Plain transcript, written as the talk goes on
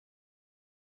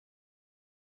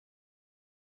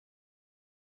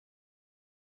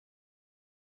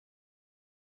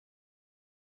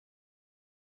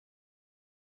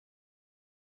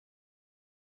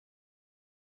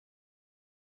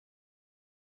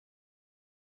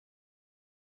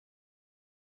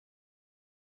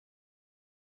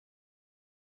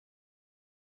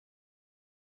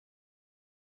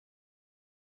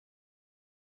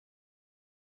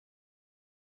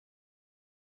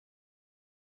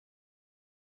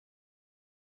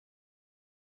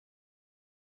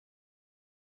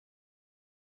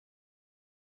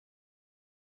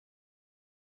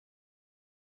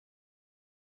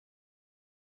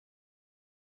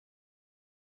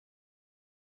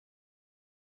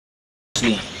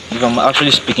if I'm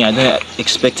actually speaking, I don't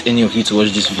expect any of you to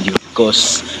watch this video,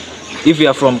 because if you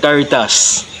are from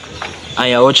Caritas and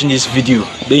you're watching this video,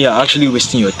 then you're actually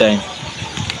wasting your time.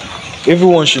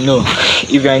 Everyone should know,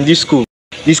 if you're in this school,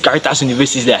 these Caritas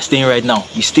universities that are staying right now,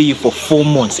 you stay here for 4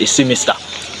 months a semester.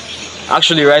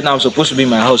 Actually, right now I'm supposed to be in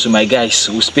my house with my guys.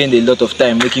 We spend a lot of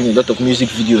time making a lot of music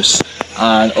videos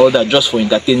and all that, just for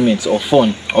entertainment or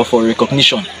fun or for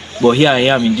recognition. But here I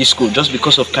am in this school just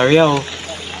because of career.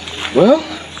 Well,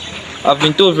 I've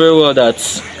been told very well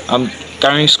that I'm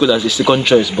carrying school as a second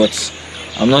choice, but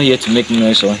I'm not here to make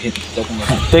noise or here to talk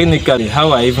about it. Technically,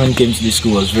 how I even came to this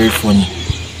school was very funny.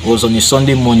 It was on a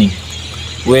Sunday morning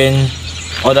when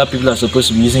other people are supposed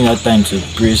to be using that time to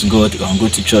praise God and go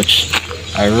to church.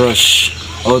 I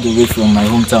rushed all the way from my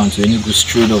hometown to Enugu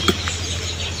straight up.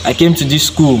 I came to this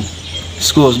school. The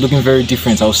school was looking very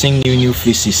different. I was seeing new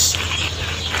faces.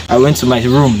 I went to my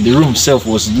room. The room itself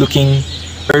was looking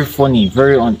very funny,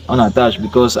 very unattached,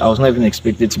 because I was not even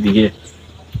expected to be here.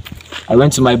 I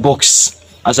went to my box.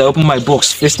 As I opened my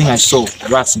box, first thing I saw,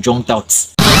 rats jumped out.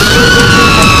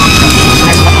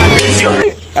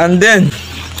 And then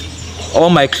all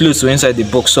my clothes were inside the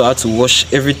box, so I had to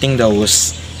wash everything that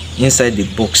was inside the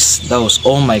box. That was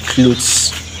all my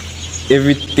clothes,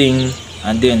 everything,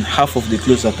 and then half of the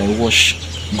clothes that I washed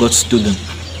got stolen.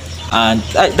 And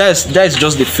that is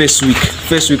just the first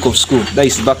week of school. That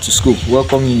is back to school,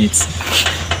 welcome unit.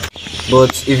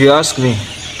 But if you ask me,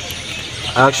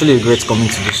 I actually regret coming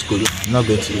to this school. I'm not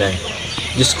going to lie.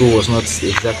 This school was not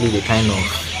exactly the kind of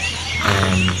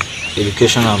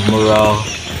education and moral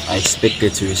I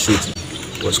expected to receive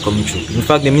was coming true. In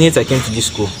fact, the minute I came to this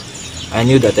school, I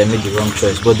knew that I made the wrong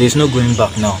choice. But there's no going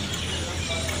back now.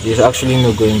 There's actually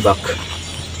no going back.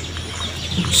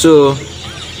 So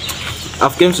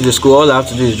I've came to the school. All I have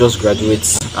to do is just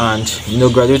graduate,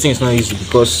 and graduating is not easy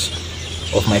because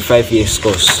of my 5 years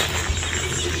course.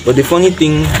 But the funny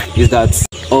thing is that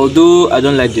although I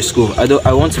don't like the school,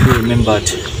 I want to be remembered.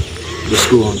 The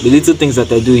school, the little things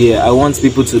that I do here, I want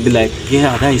people to be like,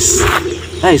 yeah, that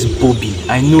is Bobby.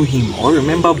 I know him. Or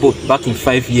remember Bob back in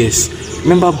 5 years.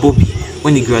 Remember Bobby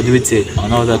when he graduated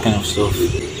and all that kind of stuff.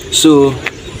 So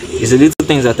it's the little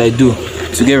things that I do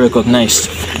to get recognized.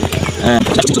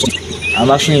 I'm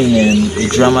actually in a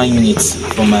drama unit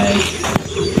for my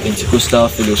Pentecostal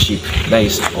fellowship. That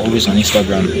is always on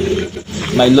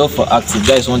Instagram. My love for acting,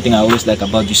 that is one thing I always like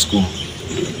about this school.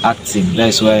 Acting. That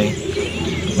is why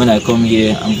when I come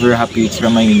here, I'm very happy with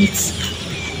drama units.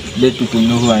 Let people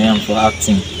know who I am for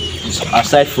acting. So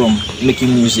aside from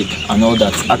making music and all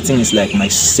that, acting is like my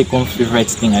second favorite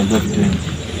thing I love doing.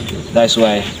 That's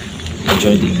why I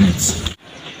joined the unit.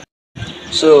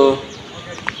 So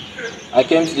I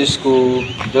came to this school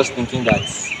just thinking that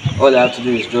all I have to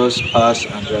do is just pass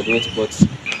and graduate, but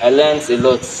I learned a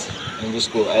lot in this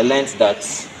school. I learned that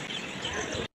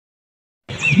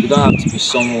you don't have to be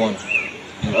someone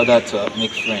in order to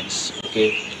make friends.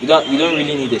 Okay, you don't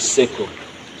really need a circle.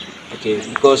 Okay,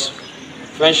 because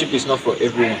friendship is not for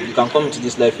everyone. You can come into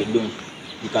this life alone,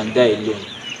 you can die alone.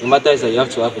 The matter is that you have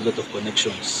to have a lot of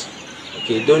connections.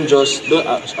 Okay,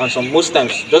 and most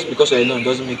times just because you're alone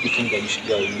doesn't make you think that you should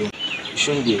be alone. You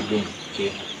shouldn't be alone.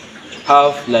 Okay,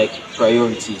 have like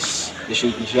priorities. You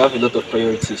should have a lot of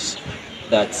priorities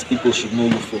that people should know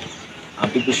you for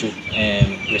and people should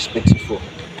respect you for.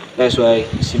 That's why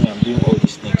you see me, I'm doing all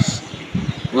these things,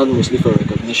 not mostly for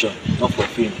recognition, not for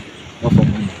fame, not for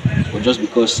money, but just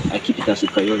because I keep it as a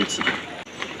priority.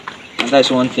 And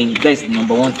that's one thing, that's the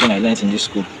number one thing I learned in this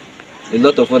school. A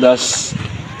lot of others,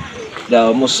 there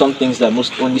are some things that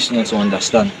most only students will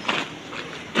understand.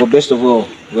 But best of all,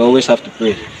 we always have to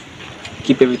pray.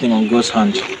 Keep everything on God's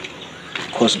hand,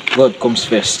 because God comes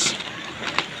first.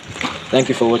 Thank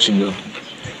you for watching though.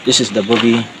 This is the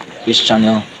Bobby. This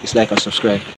channel is like and subscribe.